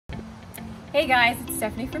Hey guys, it's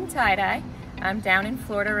Stephanie from Tye-Dyed. I'm down in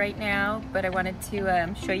Florida right now, but I wanted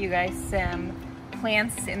to show you guys some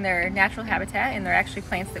plants in their natural habitat, and they're actually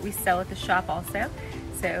plants that we sell at the shop also.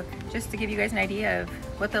 So just to give you guys an idea of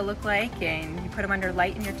what they'll look like, and you put them under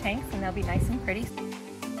light in your tanks and they'll be nice and pretty.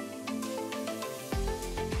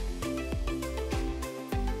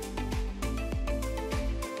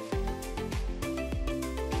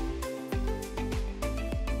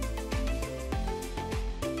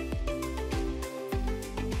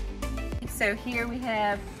 So here we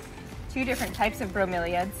have two different types of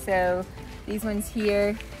bromeliads. So these ones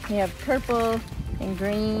here, we have purple and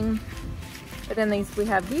green. But then we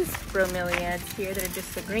have these bromeliads here that are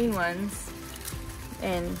just the green ones.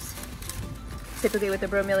 And typically with the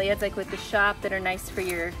bromeliads, like with the shop, that are nice for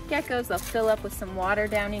your geckos, they'll fill up with some water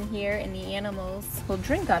down in here and the animals will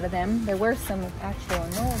drink out of them. There were some actual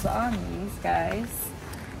anoles on these guys.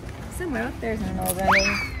 Somewhere up there's an anole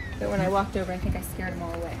running, but when I walked over, I think I scared them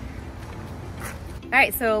all away. All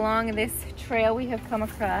right, so along this trail, we have come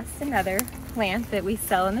across another plant that we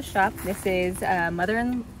sell in the shop. This is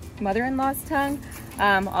mother-in-law's tongue,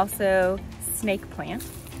 also snake plant.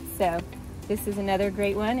 So this is another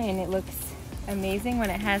great one, and it looks amazing when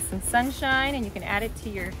it has some sunshine, and you can add it to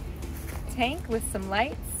your tank with some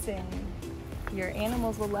lights, and your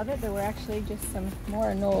animals will love it. There were actually just some more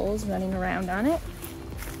anoles running around on it.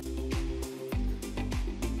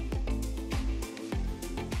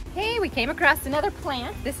 Hey, we came across another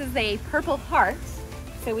plant. This is a purple heart.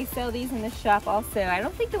 So we sell these in the shop also. I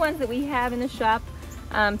don't think the ones that we have in the shop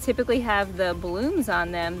typically have the blooms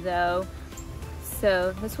on them though.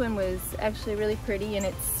 So this one was actually really pretty, and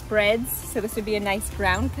it spreads. So this would be a nice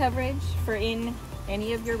ground coverage for in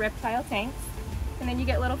any of your reptile tanks. And then you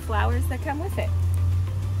get little flowers that come with it.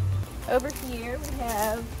 Over here we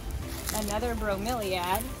have another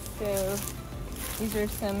bromeliad. So these are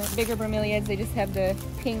some bigger bromeliads. They just have the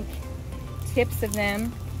pink tips of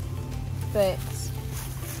them. But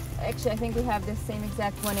actually, I think we have the same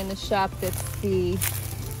exact one in the shop that's the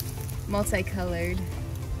multicolored,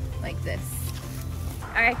 like this.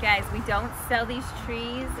 All right, guys, we don't sell these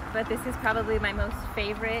trees, but this is probably my most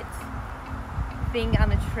favorite thing on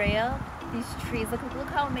the trail. These trees, look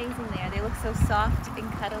how amazing they are. They look so soft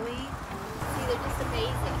and cuddly. See, they're just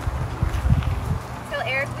amazing. Tell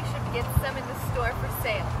Eric we should get some in the store for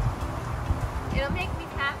sale. It'll make me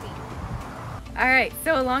happy. All right,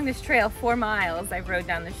 so along this trail, 4 miles, I've rode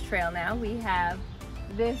down this trail now, we have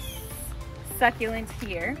this succulent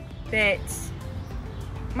here that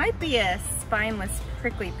might be a spineless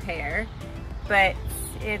prickly pear, but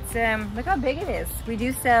it's, look how big it is. We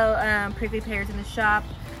do sell prickly pears in the shop.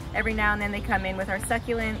 Every now and then they come in with our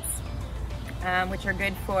succulents, which are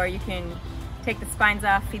good for, you can take the spines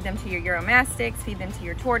off, feed them to your uromastyx, feed them to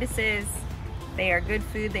your tortoises. They are good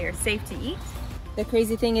food, they are safe to eat. The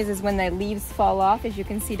crazy thing is when the leaves fall off, as you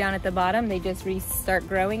can see down at the bottom, they just restart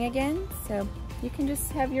growing again. So you can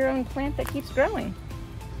just have your own plant that keeps growing.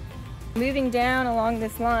 Moving down along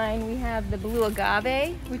this line, we have the blue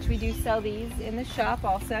agave, which we do sell these in the shop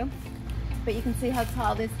also. But you can see how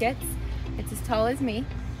tall this gets. It's as tall as me,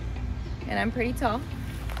 and I'm pretty tall.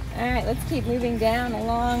 All right, let's keep moving down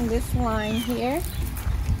along this line here.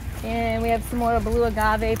 And we have some more blue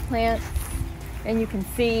agave plants. And you can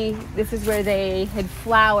see this is where they had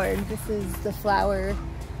flowered. This is the flower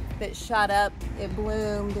that shot up, it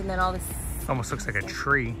bloomed, and then all this. Almost looks like a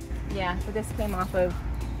tree. Yeah, but this came off of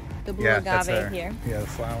the blue agave here. Yeah, the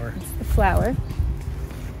flower. It's the flower.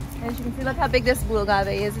 And as you can see, look how big this blue agave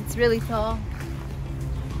is. It's really tall.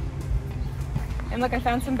 And look, I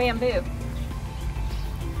found some bamboo.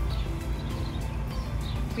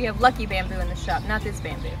 We have lucky bamboo in the shop, not this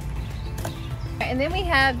bamboo. And then we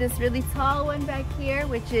have this really tall one back here,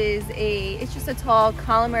 which is it's just a tall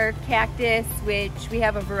columnar cactus, which we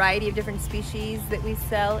have a variety of different species that we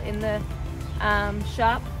sell in the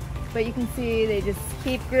shop. But you can see they just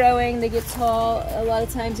keep growing, they get tall. A lot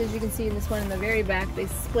of times, as you can see in this one in the very back, they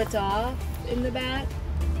split off in the back.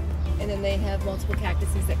 And then they have multiple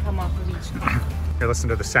cactuses that come off of each column. Here, listen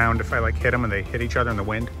to the sound if I like hit them and they hit each other in the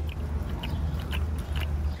wind.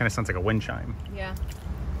 Kind of sounds like a wind chime. Yeah.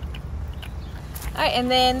 All right,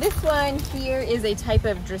 and then this one here is a type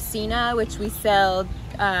of Dracaena, which we sell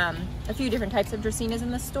a few different types of Dracaenas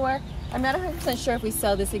in the store. I'm not 100% sure if we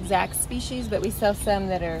sell this exact species, but we sell some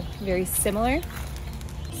that are very similar.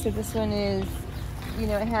 So this one is, you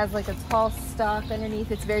know, it has like a tall stalk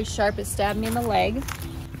underneath. It's very sharp. It stabbed me in the leg.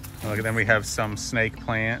 Look, and then we have some snake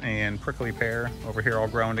plant and prickly pear over here all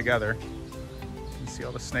growing together. You see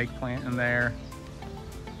all the snake plant in there.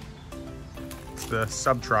 It's the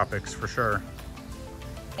subtropics for sure.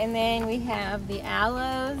 And then we have the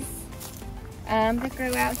aloes, that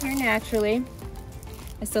grow out here naturally.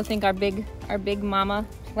 I still think our big mama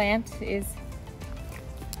plant is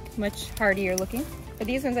much hardier looking. But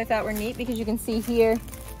these ones I thought were neat because you can see here,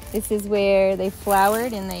 this is where they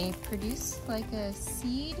flowered and they produce like a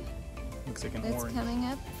seed. Looks like an that's orange. Coming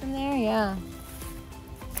up from there, yeah.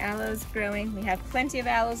 Aloe's growing. We have plenty of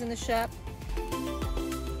aloes in the shop.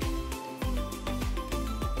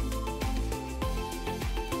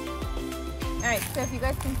 Alright, so if you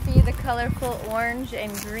guys can see the colorful orange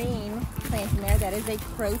and green plant in there, that is a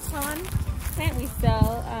croton plant. We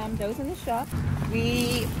sell those in the shop.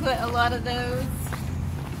 We put a lot of those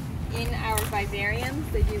in our vivariums.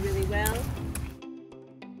 They do really well.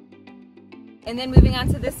 And then moving on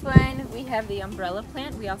to this one, we have the umbrella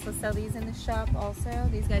plant. We also sell these in the shop also.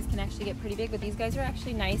 These guys can actually get pretty big, but these guys are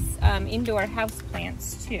actually nice indoor house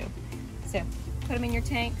plants too. So put them in your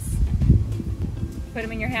tanks, put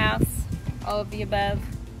them in your house, all of the above,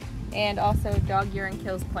 and also dog urine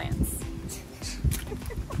kills plants.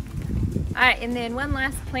 Alright, and then one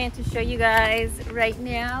last plant to show you guys right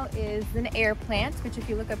now is an air plant, which if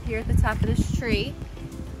you look up here at the top of this tree,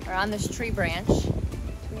 or on this tree branch,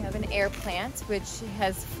 we have an air plant which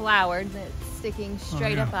has flowered that's sticking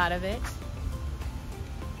straight up out of it.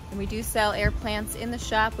 And we do sell air plants in the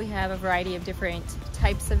shop. We have a variety of different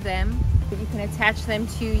types of them. You can attach them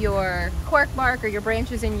to your cork bark or your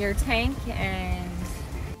branches in your tank, and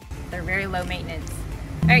they're very low maintenance.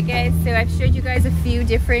 Alright guys, so I've showed you guys a few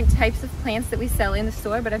different types of plants that we sell in the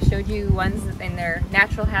store, but I've showed you ones in their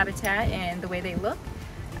natural habitat and the way they look.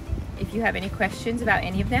 If you have any questions about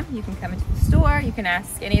any of them, you can come into the store, you can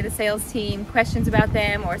ask any of the sales team questions about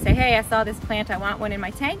them, or say, hey, I saw this plant, I want one in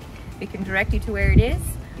my tank. We can direct you to where it is.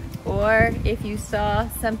 Or if you saw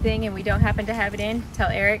something and we don't happen to have it in, tell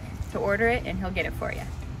Eric to order it and he'll get it for you.